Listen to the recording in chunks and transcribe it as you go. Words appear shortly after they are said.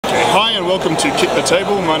Hi and welcome to Kick the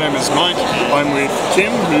Table. My name is Mike. I'm with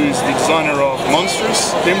Kim, who's the designer of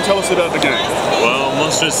Monstrous. Kim, tell us about the game. Well,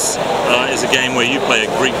 Monstrous is a game where you play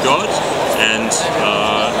a Greek god, and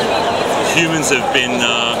humans have been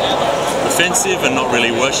offensive and not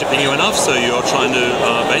really worshipping you enough, so you're trying to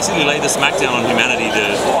basically lay the smackdown on humanity to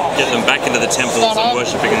get them back into the temples and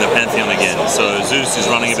worshipping in the pantheon again. So Zeus is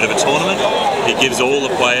running a bit of a tournament. He gives all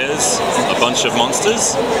the players a bunch of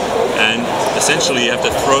monsters, and essentially you have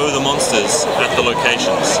to throw the monsters at the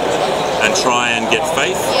locations and try and get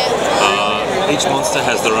faith. Each monster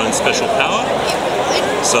has their own special power,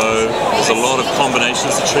 so there's a lot of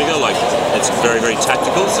combinations to trigger. Like, it's very, very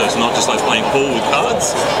tactical, so it's not just like playing pool with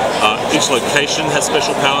cards. Each location has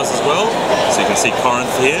special powers as well, so you can see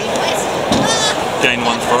Corinth here. Gain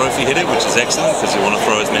 1 throw if you hit it, which is excellent because you want to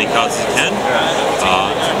throw as many cards as you can.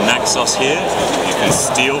 Naxos here, you can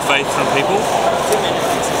steal faith from people.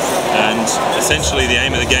 And essentially the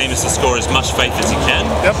aim of the game is to score as much faith as you can,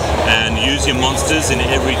 and use your monsters in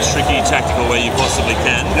every tricky tactical way you possibly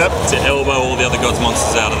can to elbow all the other gods'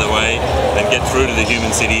 monsters out of the way and get through to the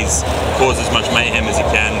human cities, cause as much mayhem as you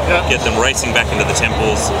can, get them racing back into the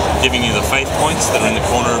temples, giving you the faith points that are in the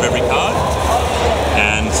corner of every card.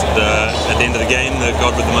 And at the end of the game, the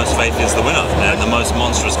god with the most faith is the winner, and the most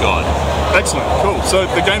monstrous god. Excellent, cool. So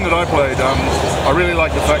the game that I played, I really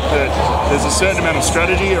like the fact that there's a certain amount of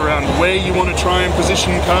strategy around where you want to try and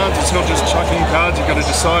position cards. It's not just chucking cards, you've got to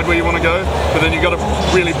decide where you want to go, but then you've got to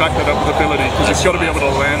really back that up with ability, because you've got to be able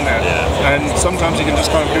to land that. And sometimes you can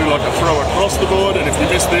just kind of do like a throw across the board, and if you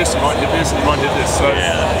miss this, you might hit this, and you might hit this. So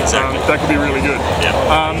that could be really good.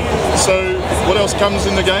 So what else comes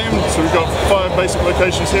in the game? So we've got 5 basic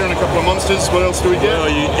locations here and a couple of monsters. What else do we get? Well,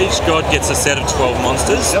 each god gets a set of 12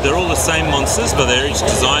 monsters. They're all the same monsters, but they're each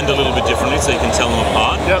designed a little bit differently, so you can tell them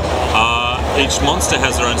apart. Each monster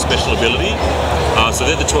has their own special ability. So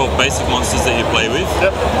they're the 12 basic monsters that you play with.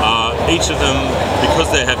 Each of them,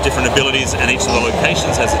 because they have different abilities and each of the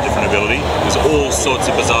locations has a different ability, there's all sorts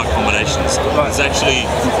of bizarre combinations. There's actually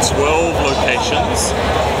 12 locations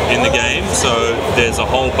in the game, so there's a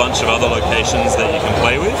whole bunch of other locations that you can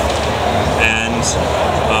play with. And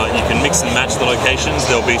you can mix and match the locations.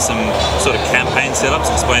 There'll be some sort of campaign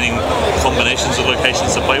setups explaining combinations of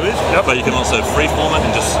locations to play with, but you can also freeform it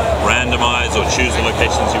and just randomize or choose the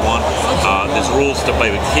locations you want. There's rules to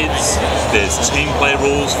play with kids. There's team play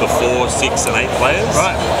rules for 4, 6 and 8 players.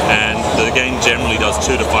 And the game generally does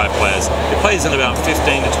 2 to 5 players. It plays in about 15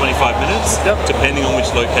 to 25 minutes, depending on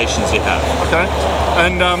which locations you have. Okay.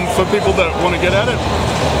 And for people that want to get at it,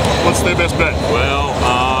 what's their best bet? Well,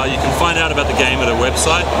 you can find out about the game at a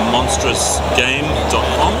website,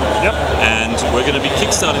 monstrousgame.com. And we're going to be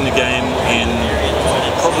kickstarting the game in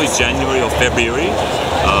probably January or February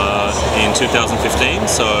in 2015.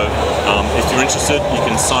 So if you're interested, you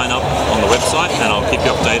can sign up on the website and I'll keep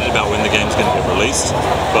you updated about when the game's going to get released.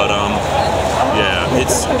 But yeah,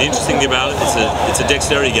 it's the interesting thing about it. It's a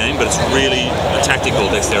dexterity game, but it's really a tactical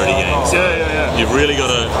dexterity game. So you've really got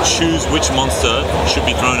to choose which monster should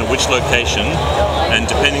be thrown at which location, and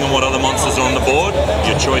depending on what other monsters are on the board,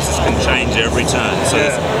 your choices can change every turn. So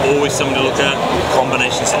there's always something to look at,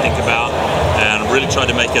 combinations to think about, and really try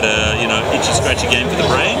to make it a itchy scratchy game for the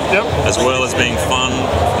brain, as well as being fun,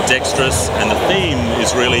 dexterous, and the theme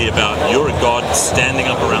is really about you're a god standing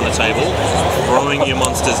up around the table, throwing your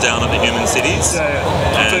monsters down at the human cities.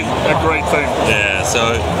 That's a great thing.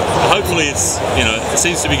 So hopefully it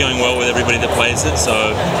seems to be going well with everybody that plays it.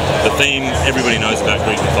 So the theme, everybody knows about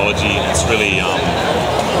Greek mythology, and it's really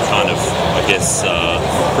kind of, I guess,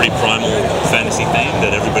 pretty primal fantasy theme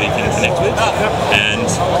that everybody can connect with. And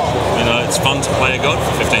it's fun to play a god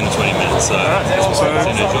for 15 to 20 minutes. So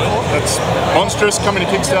enjoy it. That's Monstrous coming to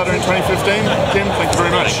Kickstarter in 2015. Kim, thank you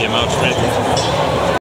very much. Thank you much.